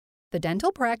The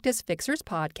Dental Practice Fixers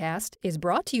podcast is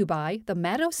brought to you by the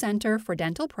Maddow Center for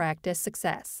Dental Practice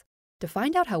Success. To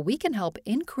find out how we can help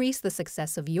increase the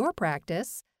success of your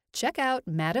practice, check out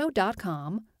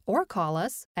maddow.com or call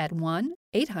us at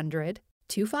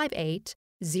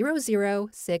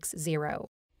 1-800-258-0060.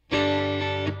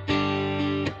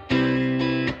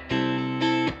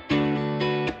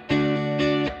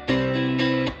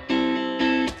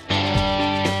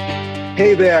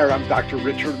 Hey there, I'm Dr.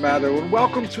 Richard Maddow, and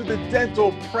welcome to the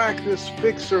Dental Practice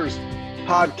Fixers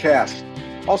podcast,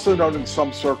 also known in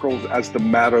some circles as the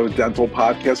Maddow Dental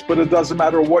Podcast, but it doesn't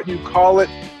matter what you call it,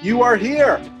 you are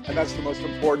here, and that's the most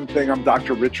important thing. I'm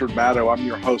Dr. Richard Maddow. I'm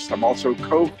your host. I'm also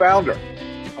co-founder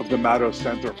of the Maddow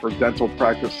Center for Dental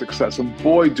Practice Success, and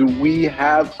boy, do we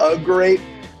have a great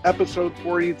episode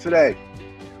for you today.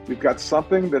 We've got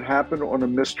something that happened on a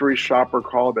mystery shopper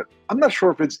call that I'm not sure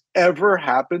if it's ever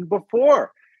happened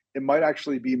before. It might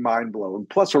actually be mind-blowing.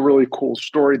 Plus a really cool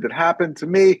story that happened to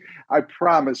me. I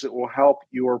promise it will help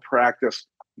your practice,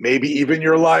 maybe even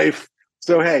your life.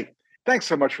 So, hey, thanks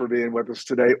so much for being with us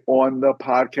today on the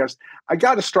podcast. I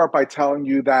got to start by telling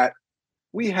you that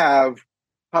we have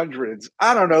hundreds,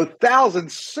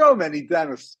 thousands, so many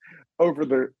dentists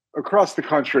across the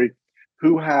country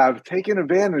who have taken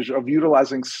advantage of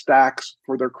utilizing Stacks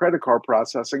for their credit card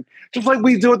processing, just like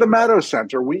we do at the Maddow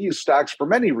Center. We use Stacks for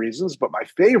many reasons, but my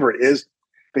favorite is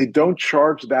they don't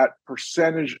charge that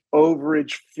percentage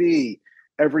overage fee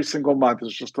every single month.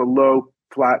 It's just a low,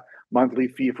 flat monthly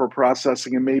fee for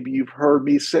processing. And maybe you've heard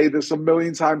me say this a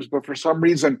million times, but for some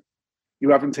reason,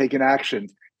 you haven't taken action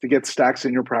to get Stacks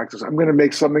in your practice. I'm going to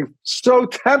make something so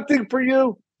tempting for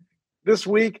you this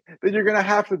week that you're going to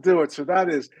have to do it. So that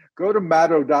is, go to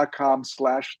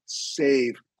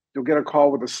maddow.com/save. You'll get a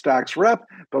call with a Stacks rep.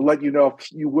 They'll let you know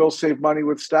if you will save money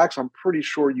with Stacks. I'm pretty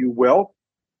sure you will.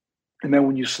 And then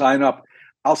when you sign up,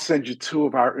 I'll send you two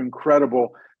of our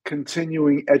incredible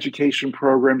continuing education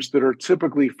programs that are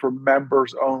typically for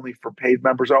members only, for paid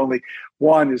members only.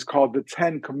 One is called the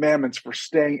 10 Commandments for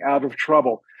Staying Out of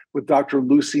Trouble with Dr.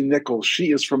 Lucy Nichols.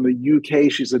 She is from the UK.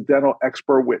 She's a dental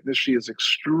expert witness. She is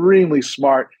extremely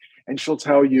smart, and she'll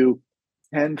tell you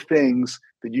 10 things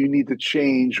that you need to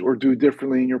change or do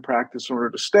differently in your practice in order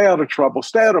to stay out of trouble,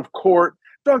 stay out of court,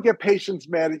 don't get patients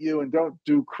mad at you, and don't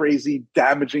do crazy,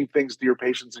 damaging things to your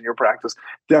patients in your practice.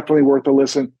 Definitely worth a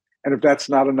listen. And if that's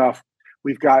not enough,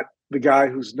 we've got the guy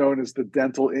who's known as the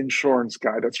dental insurance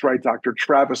guy. That's right, Dr.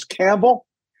 Travis Campbell.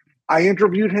 I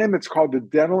interviewed him. It's called The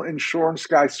Dental Insurance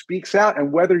Guy Speaks Out.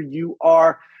 And whether you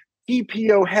are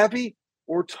PPO heavy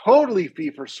or totally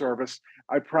fee for service,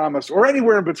 I promise, or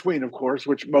anywhere in between, of course,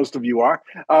 which most of you are,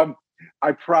 I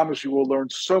promise you will learn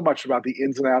so much about the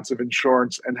ins and outs of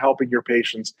insurance and helping your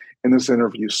patients in this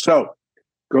interview. So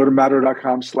go to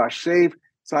maddow.com/save,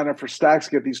 sign up for Stacks,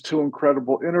 get these two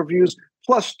incredible interviews,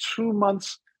 plus 2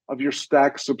 months of your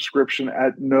Stacks subscription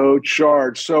at no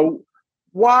charge. So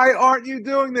why aren't you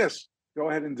doing this? Go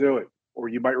ahead and do it, or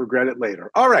you might regret it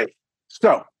later. All right,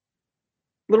 so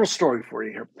little story for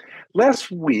you here.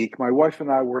 Last week, my wife and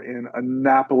I were in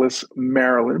Annapolis,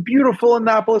 Maryland. Beautiful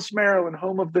Annapolis, Maryland,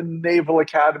 home of the Naval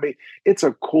Academy. It's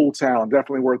a cool town,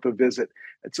 definitely worth a visit.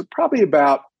 It's probably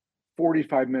about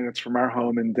 45 minutes from our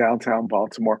home in downtown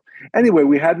Baltimore. Anyway,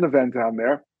 we had an event down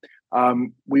there.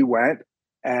 We went,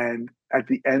 and at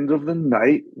the end of the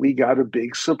night, we got a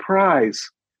big surprise.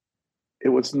 It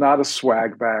was not a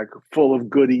swag bag full of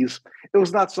goodies. It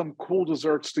was not some cool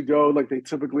desserts to go like they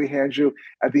typically hand you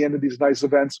at the end of these nice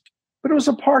events, but it was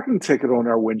a parking ticket on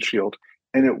our windshield.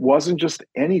 And it wasn't just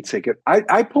any ticket.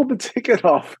 I pulled the ticket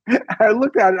off. I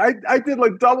looked at it. I did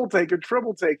like double take or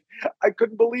triple take. I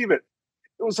couldn't believe it.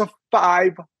 It was a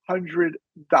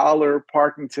 $500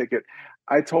 parking ticket.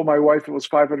 I told my wife it was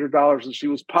 $500 and she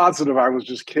was positive I was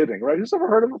just kidding, right? Who's ever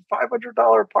heard of a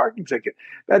 $500 parking ticket?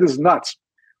 That is nuts.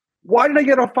 Why did I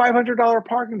get a $500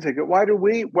 parking ticket? Why did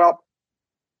we? Well,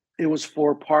 it was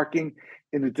for parking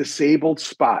in a disabled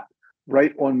spot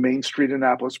right on Main Street,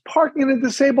 Annapolis. Parking in a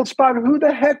disabled spot, who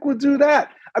the heck would do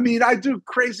that? I mean, I do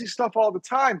crazy stuff all the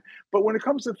time, but when it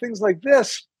comes to things like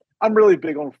this, I'm really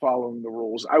big on following the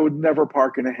rules. I would never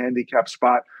park in a handicap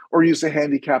spot or use a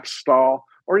handicap stall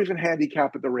or even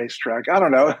handicap at the racetrack. I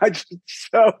don't know.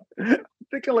 So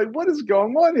thinking like, what is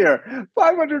going on here?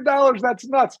 $500, that's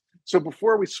nuts. So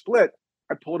before we split,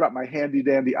 I pulled out my handy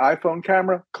dandy iPhone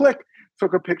camera, click,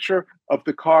 took a picture of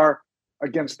the car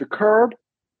against the curb,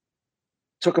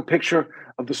 took a picture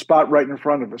of the spot right in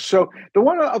front of us. So the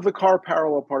one of the car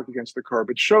parallel parked against the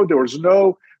curb, it showed there was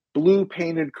no blue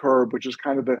painted curb, which is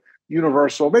kind of the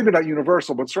universal, maybe not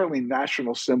universal, but certainly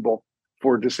national symbol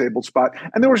for a disabled spot.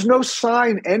 And there was no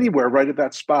sign anywhere right at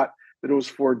that spot that it was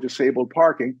for disabled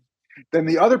parking. Then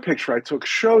the other picture I took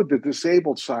showed the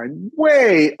disabled sign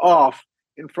way off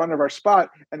in front of our spot,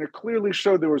 and it clearly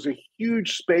showed there was a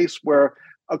huge space where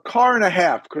a car and a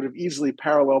half could have easily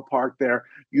parallel parked there,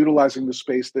 utilizing the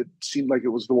space that seemed like it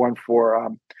was the one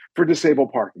for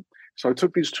disabled parking. So I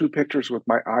took these two pictures with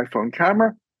my iPhone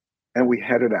camera, and we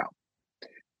headed out.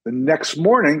 The next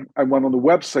morning, I went on the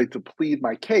website to plead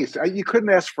my case. You couldn't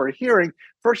ask for a hearing.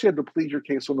 First, you had to plead your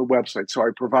case on the website. So I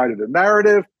provided a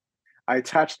narrative. I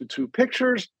attached the two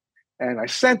pictures, and I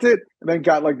sent it, and then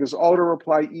got like this auto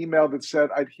reply email that said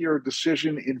I'd hear a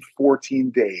decision in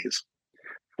 14 days.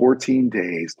 14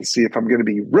 days to see if I'm going to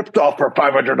be ripped off for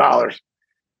 $500.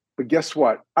 But guess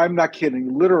what? I'm not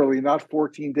kidding. Literally not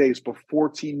 14 days, but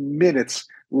 14 minutes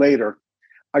later,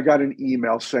 I got an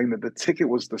email saying that the ticket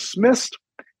was dismissed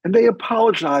and they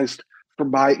apologized for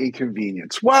my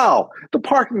inconvenience. Wow, the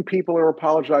parking people are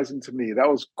apologizing to me. That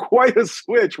was quite a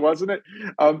switch, wasn't it?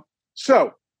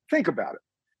 So think about it.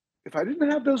 If I didn't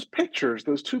have those pictures,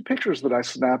 those two pictures that I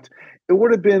snapped, it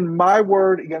would have been my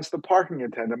word against the parking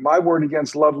attendant, my word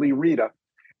against lovely Rita.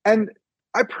 And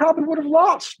I probably would have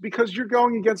lost because you're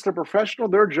going against a professional,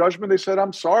 their judgment. They said,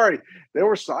 I'm sorry, there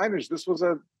were signage. This was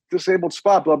a disabled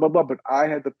spot, blah, blah, blah. But I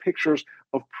had the pictures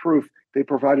of proof. They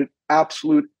provided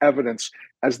absolute evidence.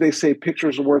 As they say,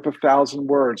 pictures are worth 1,000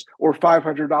 words, or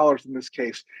 $500 in this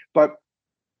case. But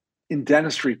in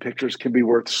dentistry, pictures can be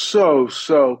worth so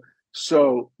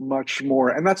much more.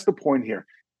 And that's the point here.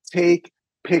 Take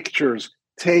pictures.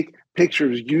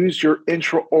 Use your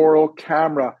intraoral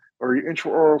camera or your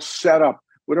intraoral setup,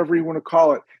 whatever you want to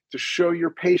call it, to show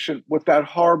your patient what that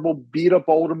horrible beat up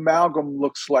old amalgam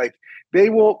looks like. They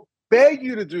will beg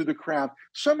you to do the crown.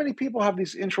 So many people have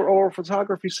these intraoral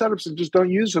photography setups and just don't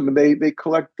use them, and they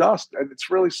collect dust. And it's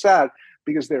really sad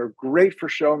because they're great for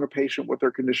showing a patient what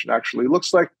their condition actually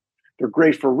looks like. They're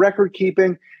great for record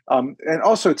keeping, and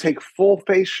also take full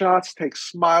face shots, take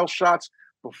smile shots.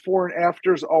 Before and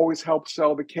afters always help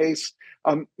sell the case.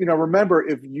 Remember,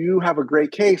 if you have a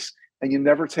great case and you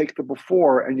never take the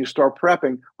before and you start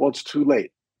prepping, well, it's too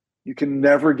late. You can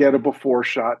never get a before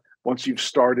shot once you've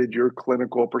started your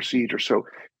clinical procedure. So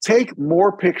take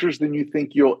more pictures than you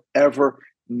think you'll ever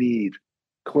need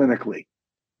clinically.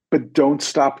 But don't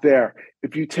stop there.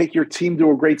 If you take your team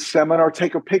to a great seminar,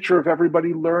 take a picture of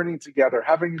everybody learning together,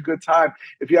 having a good time.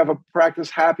 If you have a practice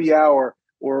happy hour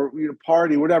or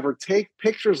party, whatever, take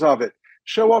pictures of it.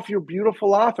 Show off your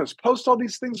beautiful office. Post all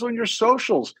these things on your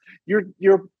socials.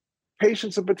 Your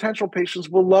patients and potential patients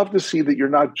will love to see that you're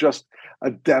not just a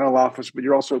dental office, but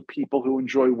you're also people who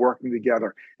enjoy working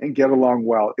together and get along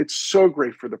well. It's so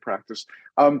great for the practice.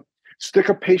 Stick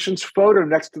a patient's photo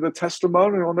next to the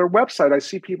testimonial on their website. I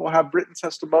see people have written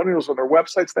testimonials on their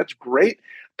websites. That's great.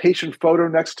 Patient photo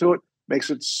next to it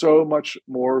makes it so much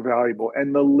more valuable.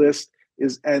 And the list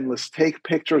is endless. Take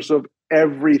pictures of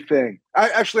everything.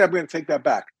 I'm going to take that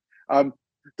back.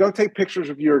 Don't take pictures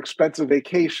of your expensive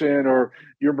vacation or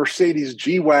your Mercedes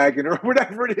G-Wagon or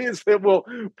whatever it is that will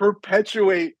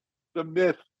perpetuate the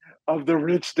myth of the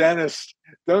rich dentist.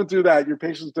 Don't do that. Your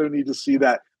patients don't need to see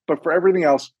that. But for everything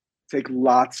else, take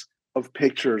lots of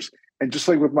pictures. And just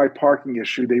like with my parking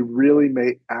issue, they really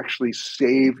may actually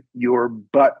save your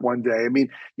butt one day. I mean,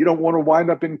 you don't want to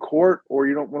wind up in court, or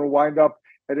you don't want to wind up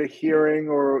at a hearing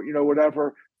or,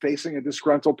 whatever, facing a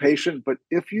disgruntled patient. But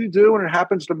if you do, and it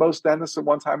happens to most dentists at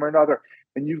one time or another,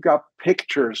 and you've got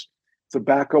pictures to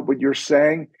back up what you're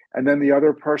saying, and then the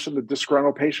other person, the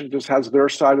disgruntled patient, just has their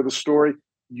side of the story,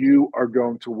 you are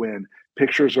going to win.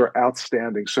 Pictures are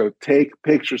outstanding. So take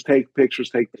pictures.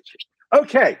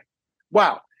 Okay.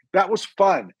 Wow. That was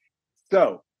fun.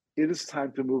 So it is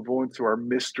time to move on to our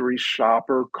mystery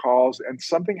shopper calls. And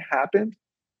something happened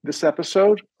this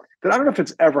episode that I don't know if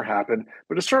it's ever happened,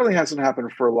 but it certainly hasn't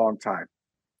happened for a long time.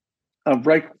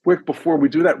 Right quick before we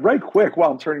do that,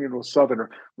 I'm turning into a Southerner.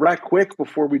 Right quick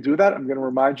before we do that, I'm going to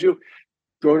remind you,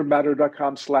 go to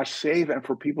Matter.com/save. And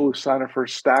for people who sign up for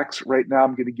Stacks right now,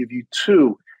 I'm going to give you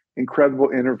 2 incredible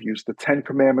interviews: the 10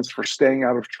 Commandments for Staying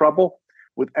Out of Trouble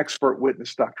with expert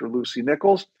witness Dr. Lucy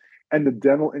Nichols, and the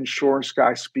Dental Insurance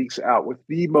Guy Speaks Out with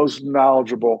the most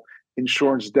knowledgeable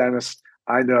insurance dentist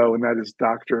I know, and that is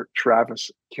Dr.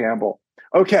 Travis Campbell.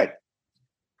 Okay,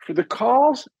 for the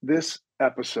calls this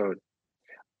episode,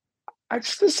 I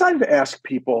just decided to ask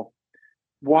people,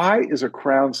 why is a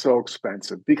crown so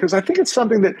expensive? Because I think it's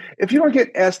something that, if you don't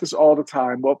get asked this all the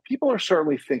time, well, people are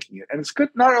certainly thinking it. And it's good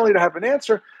not only to have an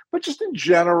answer, but just in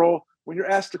general, when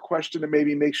you're asked a question that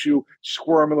maybe makes you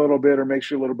squirm a little bit or makes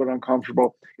you a little bit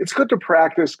uncomfortable, it's good to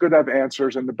practice, good to have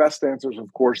answers. And the best answers,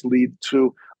 of course, lead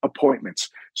to appointments.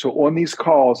 So on these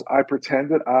calls, I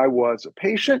pretended I was a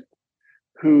patient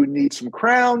who need some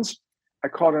crowns. I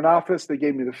called an office. They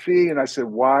gave me the fee, and I said,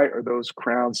 "Why are those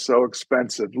crowns so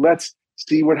expensive? Let's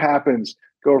see what happens."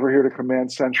 Go over here to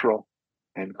Command Central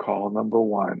and call number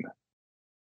one.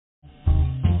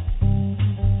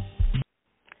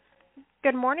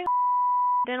 Good morning,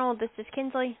 Dental. This is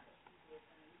Kinsley.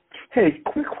 Hey,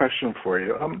 quick question for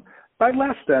you. My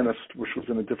last dentist, which was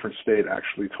in a different state,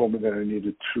 actually told me that I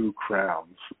needed 2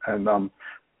 crowns. And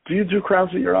do you do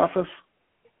crowns at your office?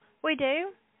 We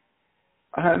do.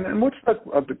 And what's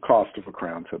the cost of a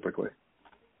crown typically?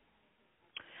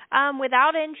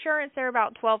 Without insurance, they're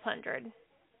about $1,200.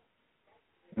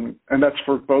 And that's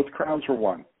for both crowns or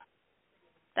one?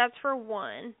 That's for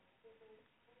one.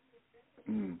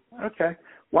 Okay.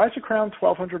 Why is a crown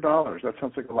 $1,200? That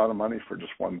sounds like a lot of money for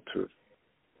just one tooth.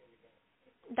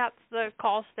 That's the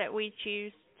cost that we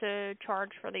choose to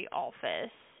charge for the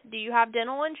office. Do you have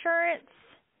dental insurance?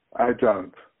 I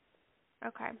don't.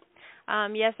 Okay.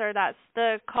 Yes, sir. That's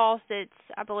the cost. It's,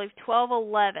 I believe,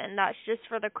 $1,211. That's just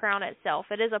for the crown itself.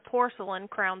 It is a porcelain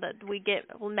crown that we get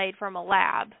made from a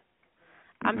lab.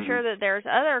 I'm sure that there's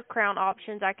other crown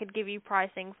options I could give you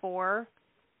pricing for.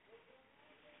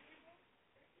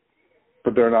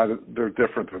 But they're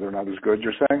different, or they're not as good,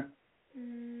 you're saying?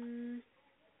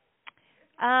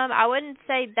 I wouldn't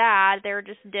say that. They're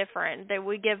just different. That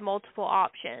we give multiple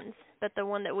options, but the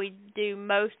one that we do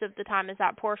most of the time is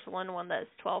that porcelain one that's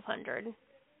 $1,200.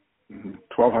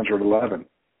 $1,211.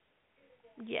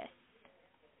 Yes.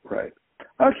 Right.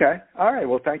 Okay. All right.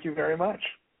 Well, thank you very much.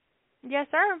 Yes,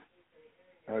 sir.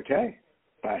 Okay.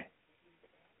 Bye.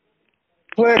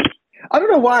 Click. I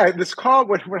don't know why this call,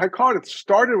 when I called, it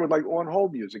started with like on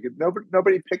hold music.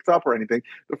 Nobody picked up or anything.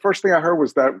 The first thing I heard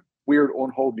was that weird on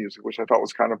hold music, which I thought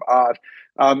was kind of odd.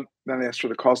 Then I asked for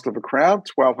the cost of a crown,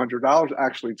 $1,200,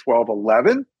 actually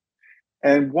 $1,211.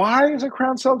 And why is a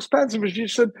crown so expensive? As you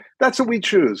said, that's what we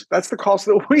choose. That's the cost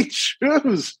that we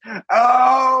choose.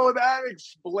 Oh, that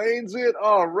explains it.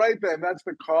 Oh, right then. That's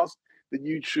the cost that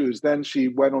you choose. Then she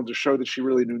went on to show that she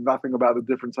really knew nothing about the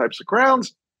different types of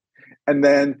crowns. And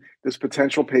then this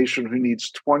potential patient who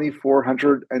needs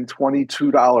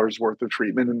 $2,422 worth of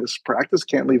treatment in this practice,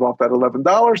 can't leave off that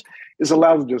 $11, is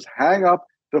allowed to just hang up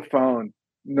the phone.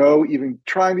 No even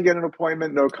trying to get an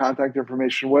appointment, no contact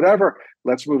information, whatever.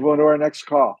 Let's move on to our next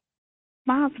call.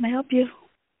 Miles, can I help you?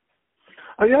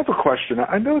 I have a question.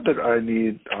 I know that I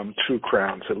need 2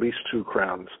 crowns, at least 2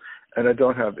 crowns, and I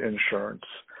don't have insurance.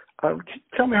 Can you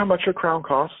tell me how much a crown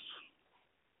costs?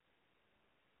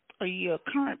 Are you a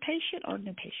current patient or a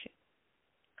new patient?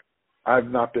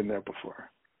 I've not been there before.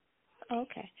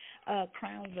 Okay.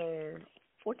 Crowns are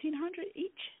 $1,400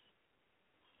 each?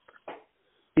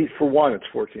 For one, it's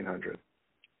 $1,400.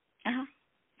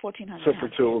 $1,400. So for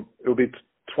 2, it will be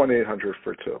 $2,800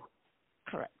 for 2.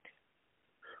 Correct.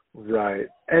 Right.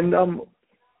 And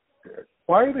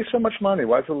why are they so much money?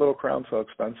 Why is the little crown so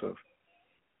expensive?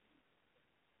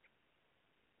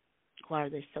 Why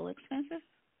are they so expensive?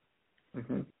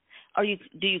 Mm-hmm.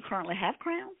 Do you currently have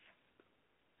crowns?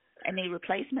 Any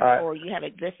replacements, or you have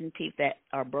existing teeth that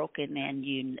are broken and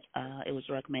it was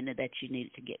recommended that you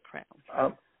needed to get crowns?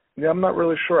 Yeah, I'm not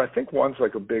really sure. I think one's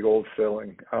like a big old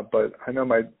filling, but I know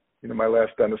my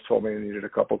last dentist told me I needed a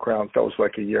couple crowns. That was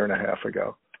like a year and a half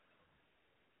ago.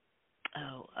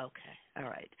 Oh, okay. All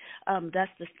right.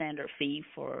 That's the standard fee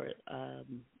for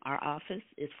our office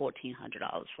is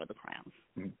 $1,400 for the crowns.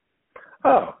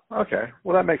 Oh, okay.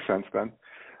 Well, that makes sense then.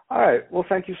 All right. Well,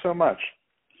 thank you so much.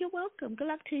 You're welcome. Good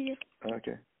luck to you.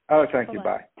 Okay. Oh, thank you.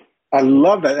 Bye. I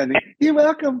love that. And you're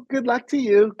welcome. Good luck to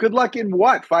you. Good luck in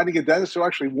what? Finding a dentist who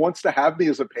actually wants to have me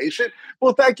as a patient?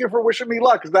 Well, thank you for wishing me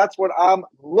luck, because that's what I'm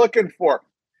looking for.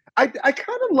 I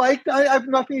kind of liked, I have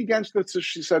nothing against it. So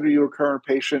she said, are you a current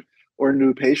patient or a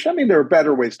new patient? I mean, there are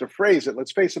better ways to phrase it,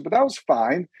 let's face it, but that was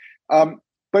fine.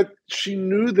 But she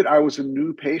knew that I was a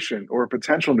new patient or a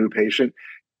potential new patient.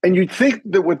 And you'd think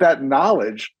that with that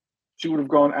knowledge, she would have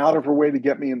gone out of her way to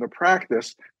get me into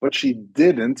practice, but she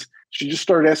didn't. She just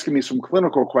started asking me some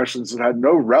clinical questions that had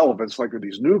no relevance, like, are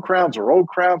these new crowns or old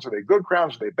crowns? Are they good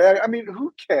crowns? Are they bad? I mean,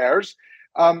 who cares?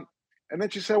 And then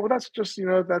she said, well, that's just,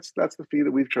 that's the fee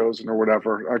that we've chosen or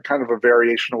whatever, kind of a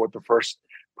variation of what the first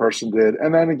person did.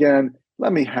 And then again,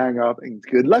 let me hang up and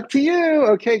good luck to you.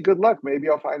 Okay, good luck. Maybe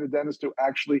I'll find a dentist who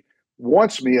actually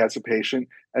wants me as a patient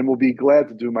and will be glad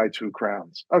to do my 2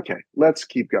 crowns. Okay, let's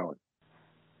keep going.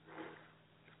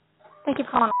 Thank you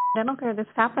for calling Dental Care. This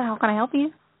is Kathy. How can I help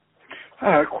you?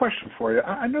 Question for you.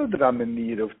 I know that I'm in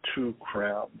need of 2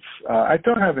 crowns. I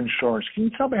don't have insurance. Can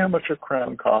you tell me how much a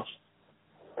crown costs?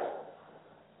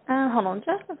 Hold on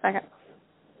just a second.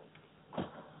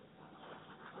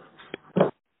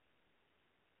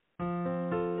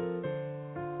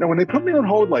 Now, when they put me on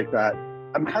hold like that,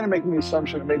 I'm kind of making the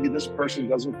assumption that maybe this person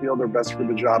doesn't feel they're best for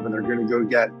the job and they're going to go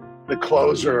get the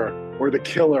closer or the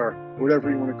killer,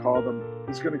 whatever you want to call them,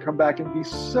 who's going to come back and be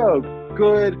so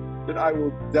good that I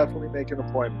will definitely make an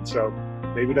appointment. So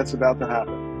maybe that's about to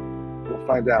happen. We'll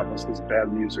find out once this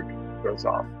bad music goes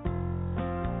off.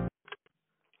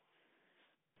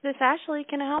 This is Ashley.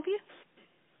 Can I help you?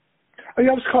 Oh,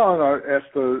 yeah, I was calling to ask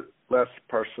the last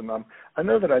person. I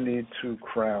know that I need 2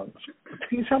 crowns.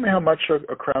 Can you tell me how much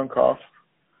a crown costs?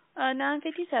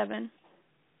 $9.57.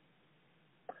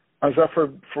 Is that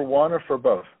for one or for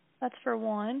both? That's for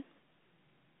one.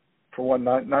 For one,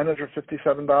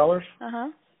 $957? Uh-huh.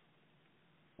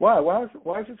 Why is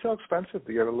it so expensive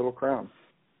to get a little crown?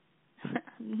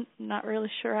 Not really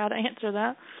sure how to answer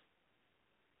that.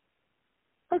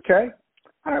 Okay.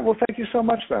 All right. Well, thank you so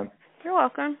much then. You're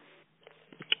welcome.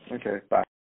 Okay. Bye.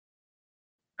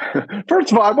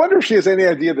 First of all, I wonder if she has any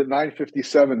idea that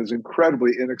 $9.57 is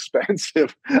incredibly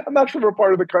inexpensive. I'm not sure what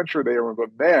part of the country they are in, but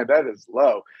man, that is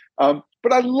low.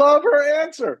 But I love her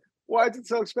answer. Why is it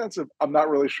so expensive? I'm not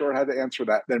really sure how to answer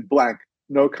that. Then blank,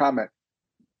 no comment.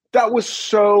 That was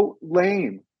so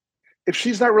lame. If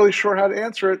she's not really sure how to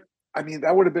answer it, I mean,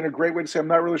 that would have been a great way to say, I'm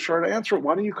not really sure how to answer it.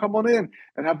 Why don't you come on in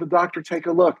and have the doctor take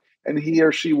a look? And he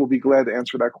or she will be glad to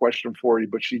answer that question for you.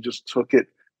 But she just took it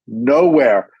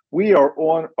nowhere. We are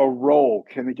on a roll.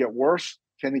 Can it get worse?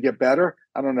 Can it get better?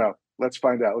 I don't know. Let's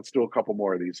find out. Let's do a couple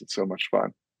more of these. It's so much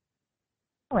fun.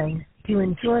 To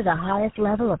ensure the highest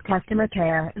level of customer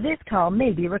care, this call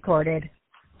may be recorded.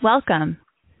 Welcome.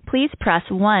 Please press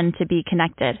 1 to be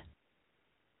connected.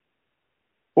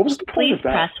 What was the point Please of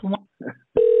that? press 1.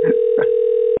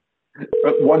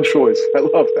 One choice. I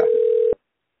love that.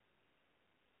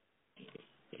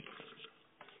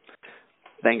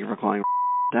 Thank you for calling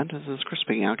Dentist. This is Chris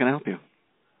speaking. How can I help you?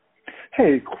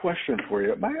 Hey, question for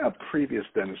you. My previous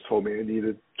dentist told me I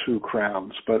needed 2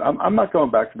 crowns, but I'm not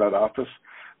going back to that office.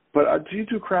 But do you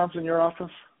do crowns in your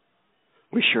office?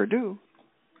 We sure do.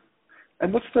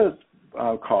 And what's the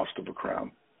cost of a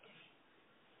crown?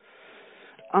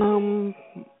 Do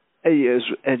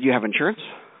you have insurance?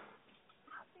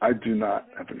 I do not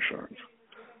have insurance.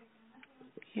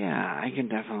 Yeah, I can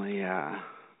definitely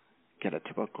get a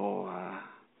typical.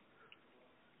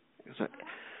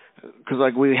 Because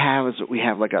like we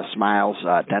have like a Smiles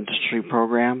dentistry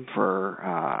program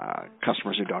for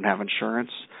customers who don't have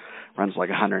insurance. Runs like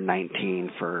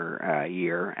 $119 for a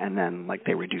year, and then like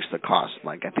they reduce the cost.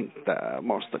 Like I think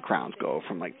most of the crowns go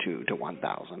from like $2,000 to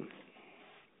 $1,000.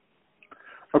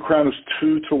 A crown is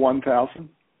 $2,000 to $1,000?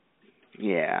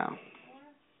 Yeah.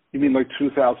 You mean like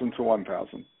 $2,000 to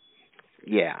 $1,000?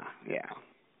 Yeah.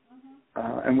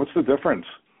 And what's the difference?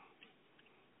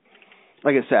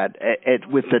 Like I said, it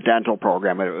with the dental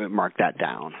program, it marked that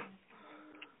down.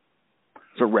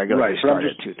 So regularly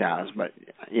started at $2,000, but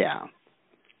yeah.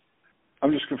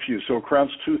 I'm just confused. So a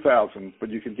crown's $2,000, but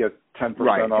you can get 10%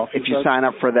 off. If you sign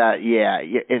up for that,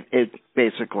 it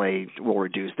basically will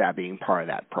reduce that being part of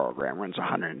that program. Runs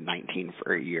 $119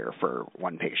 for a year for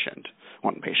one patient,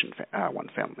 one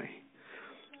family.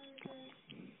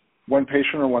 One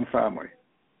patient or one family?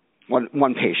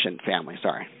 One patient family.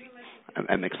 Sorry,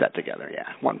 I mixed that together.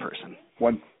 Yeah, one person.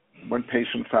 One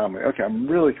patient family. Okay, I'm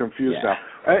really confused now.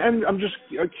 And I'm just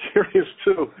curious,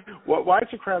 too. Why is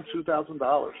a crown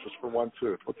 $2,000 just for one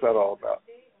tooth? What's that all about?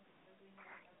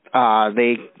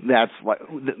 That's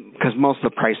because most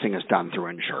of the pricing is done through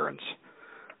insurance.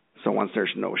 So once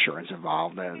there's no insurance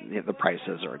involved, then the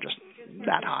prices are just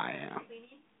that high. Yeah.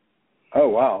 Oh,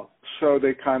 wow. So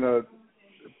they kind of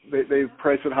they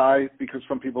price it high because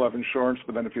some people have insurance,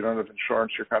 but then if you don't have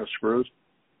insurance, you're kind of screwed?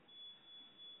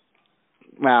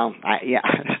 Well,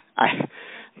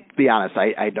 be honest,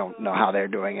 I don't know how they're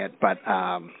doing it, but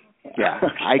yeah,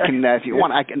 I can. If you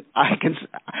want, I can.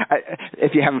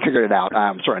 If you haven't figured it out,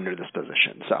 I'm sort of new to this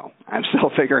position, so I'm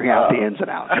still figuring out the ins and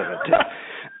outs of it too.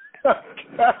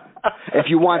 If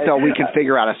you want, though, we can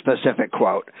figure out a specific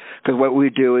quote, because what we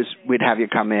do is we'd have you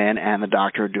come in and the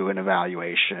doctor would do an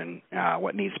evaluation,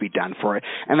 what needs to be done for it,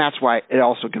 and that's why it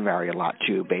also can vary a lot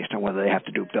too, based on whether they have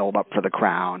to do build up for the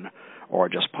crown or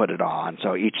just put it on.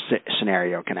 So each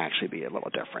scenario can actually be a little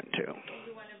different too.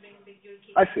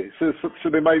 I see. So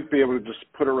they might be able to just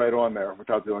put it right on there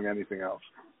without doing anything else.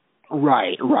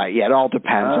 Right. Yeah, it all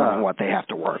depends on what they have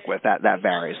to work with. That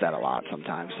varies that a lot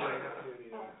sometimes.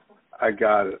 I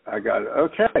got it.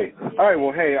 Okay. All right.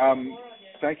 Well, hey,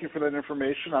 thank you for that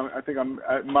information. I think I'm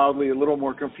mildly a little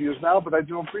more confused now, but I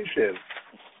do appreciate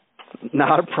it.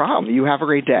 Not a problem. You have a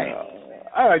great day.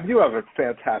 All right. You have a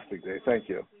fantastic day. Thank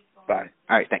you. Bye.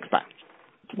 All right. Thanks. Bye.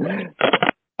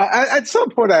 At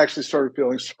some point, I actually started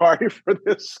feeling sorry for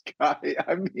this guy.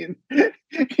 I mean,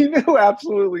 he knew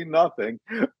absolutely nothing,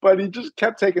 but he just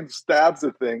kept taking stabs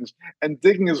at things and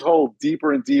digging his hole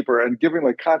deeper and deeper and giving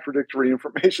like contradictory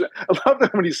information. I love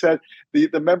that when he said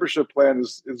the membership plan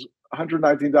is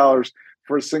 $119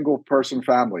 for a single person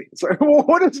family. It's like, well,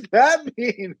 what does that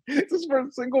mean? Is this for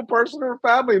a single person or a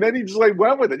family? And then he just like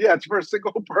went with it. Yeah, it's for a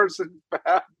single person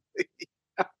family.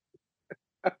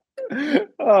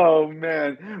 Oh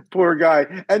man, poor guy.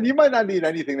 And you might not need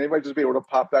anything. They might just be able to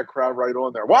pop that crowd right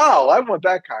on there. Wow, I want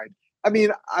that kind. I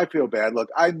mean, I feel bad. Look,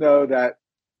 I know that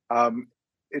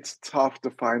it's tough to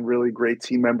find really great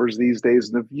team members these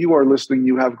days. And if you are listening,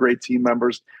 you have great team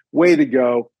members. Way to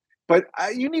go. But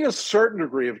you need a certain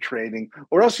degree of training,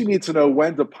 or else you need to know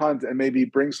when to punt and maybe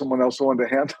bring someone else on to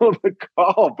handle the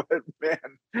call. But man,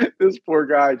 this poor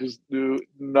guy just knew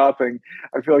nothing.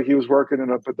 I feel like he was working in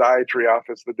a podiatry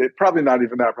office that day. Probably not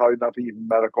even that, probably nothing even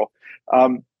medical.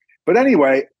 But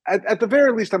anyway, at the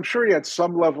very least, I'm sure he had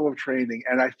some level of training.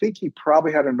 And I think he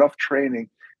probably had enough training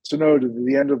to know that at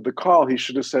the end of the call, he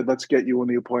should have said, let's get you in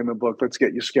the appointment book. Let's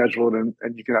get you scheduled and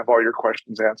you can have all your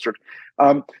questions answered.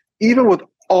 Even with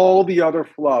all the other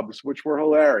flubs, which were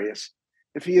hilarious,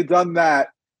 if he had done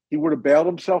that, he would have bailed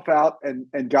himself out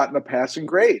and gotten a passing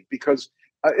grade, because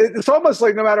it's almost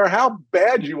like no matter how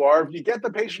bad you are, if you get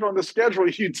the patient on the schedule,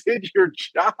 you did your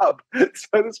job.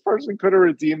 So this person could have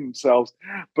redeemed themselves,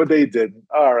 but they didn't.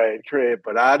 All right, great,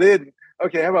 but I didn't.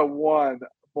 Okay, how about one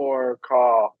more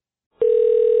call?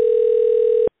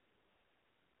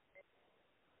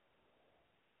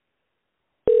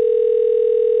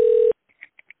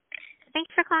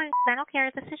 Thanks for calling Dental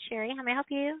Care. This is Sherry. How may I help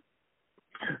you?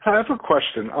 I have a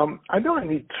question. I know I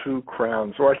need 2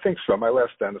 crowns, or I think so. My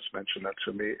last dentist mentioned that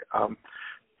to me,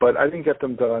 but I didn't get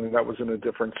them done, and that was in a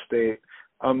different state.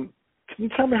 Can you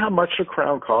tell me how much a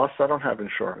crown costs? I don't have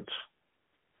insurance.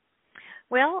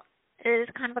 Well, it is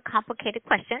kind of a complicated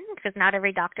question because not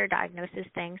every doctor diagnoses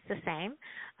things the same.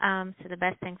 So the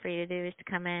best thing for you to do is to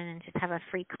come in and just have a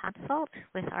free consult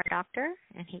with our doctor,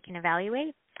 and he can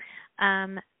evaluate.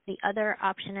 The other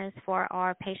option is for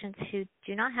our patients who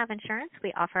do not have insurance.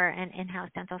 We offer an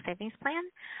in-house dental savings plan,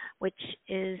 which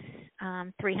is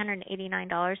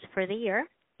 $389 for the year.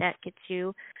 That gets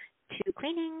you 2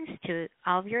 cleanings, to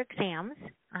all of your exams,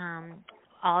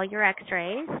 all your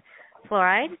x-rays,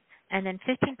 fluoride, and then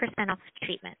 15% off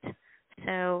treatment.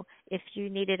 So if you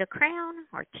needed a crown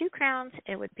or 2 crowns,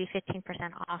 it would be 15%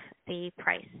 off the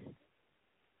price.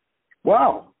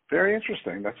 Wow, very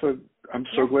interesting. I'm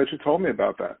so glad you told me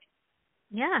about that.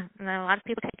 Yeah, and a lot of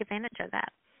people take advantage of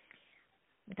that.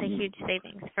 It's a huge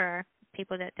savings for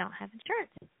people that don't have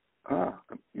insurance.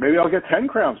 Maybe I'll get 10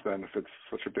 crowns then if it's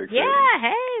such a big savings. Yeah,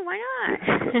 hey, why not?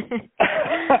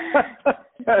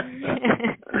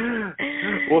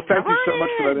 Well, thank you so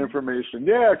much for that information.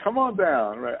 Yeah, come on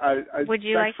down. Right. Would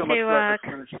you like to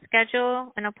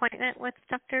schedule an appointment with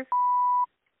Dr.?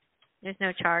 There's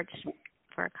no charge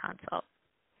for a consult.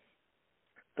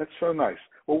 That's so nice.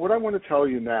 Well, what I want to tell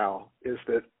you now is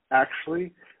that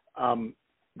actually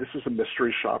this is a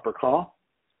mystery shopper call.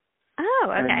 Oh,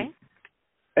 okay.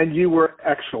 And you were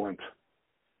excellent.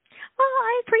 Well,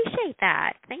 I appreciate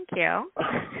that. Thank you.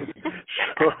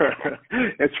 Sure.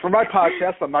 It's for my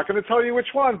podcast. I'm not going to tell you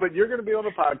which one, but you're going to be on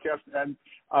the podcast. And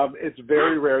it's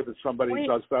very rare that somebody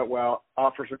does that well,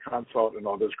 offers a consult, and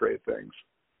all those great things.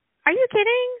 Are you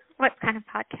kidding? What kind of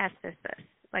podcast is this?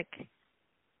 Like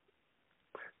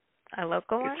a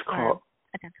local one or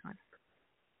a dental one?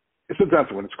 It's a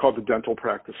dental one. It's called the Dental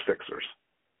Practice Fixers.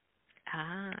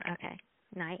 Ah, okay.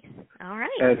 Nice. All right.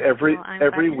 And every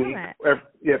week,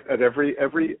 at every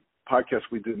podcast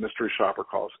we do mystery shopper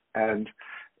calls, and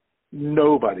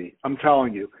nobody, I'm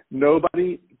telling you,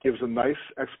 nobody gives a nice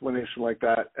explanation like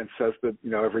that and says that,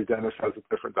 every dentist has a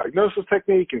different diagnosis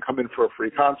technique and come in for a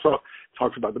free consult,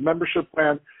 talks about the membership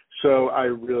plan. So I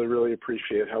really, really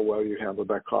appreciate how well you handled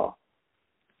that call.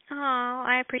 Oh,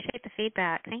 I appreciate the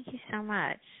feedback. Thank you so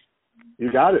much.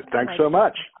 You got it. Thanks so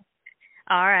much.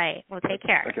 All right. Well, take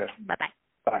care. Okay. Bye-bye.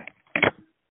 Bye.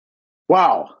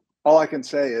 Wow. All I can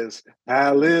say is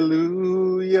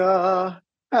hallelujah,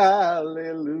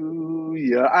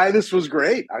 hallelujah. This was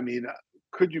great. I mean,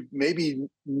 could you maybe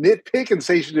nitpick and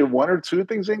say she did 1 or 2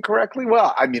 things incorrectly?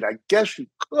 Well, I mean, I guess you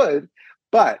could,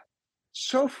 but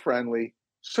so friendly,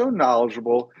 so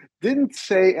knowledgeable, didn't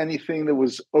say anything that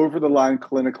was over the line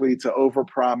clinically to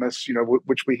overpromise,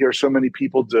 which we hear so many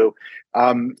people do.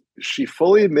 She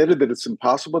fully admitted that it's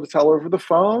impossible to tell over the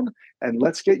phone, and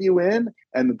let's get you in,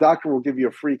 and the doctor will give you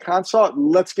a free consult.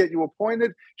 Let's get you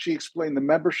appointed. She explained the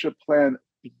membership plan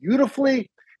beautifully.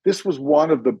 This was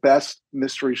one of the best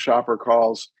mystery shopper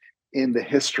calls in the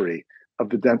history of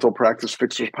the Dental Practice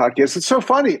Fixers podcast. It's so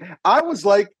funny. I was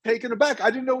like taken aback. I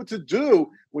didn't know what to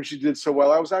do when she did so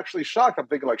well. I was actually shocked. I'm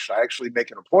thinking, like, should I actually make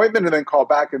an appointment and then call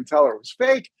back and tell her it was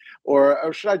fake?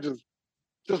 Or should I just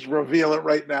reveal it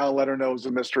right now and let her know it was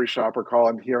a mystery shopper call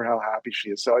and hear how happy she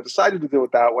is? So I decided to do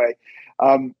it that way.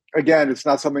 Again, it's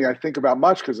not something I think about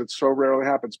much because it so rarely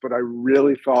happens, but I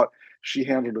really thought she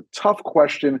handled a tough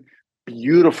question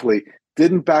beautifully.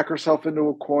 Didn't back herself into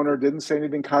a corner, didn't say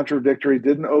anything contradictory,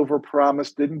 didn't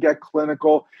overpromise, didn't get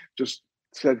clinical, just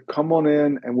said, come on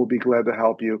in and we'll be glad to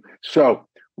help you. So,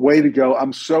 way to go.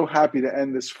 I'm so happy to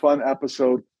end this fun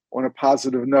episode on a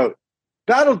positive note.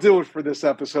 That'll do it for this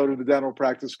episode of the Dental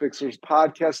Practice Fixers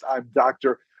podcast. I'm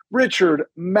Dr. Richard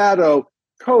Madow,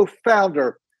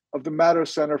 co-founder of the Madow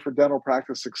Center for Dental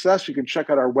Practice Success. You can check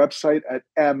out our website at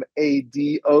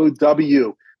madow.com,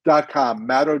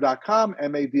 madow.com,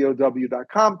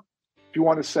 madow.com. If you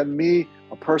want to send me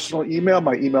a personal email,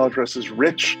 my email address is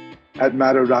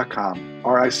rich@madow.com,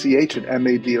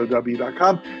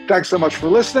 rich@madow.com. Thanks so much for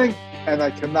listening, and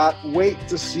I cannot wait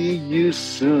to see you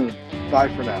soon. Bye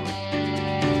for now.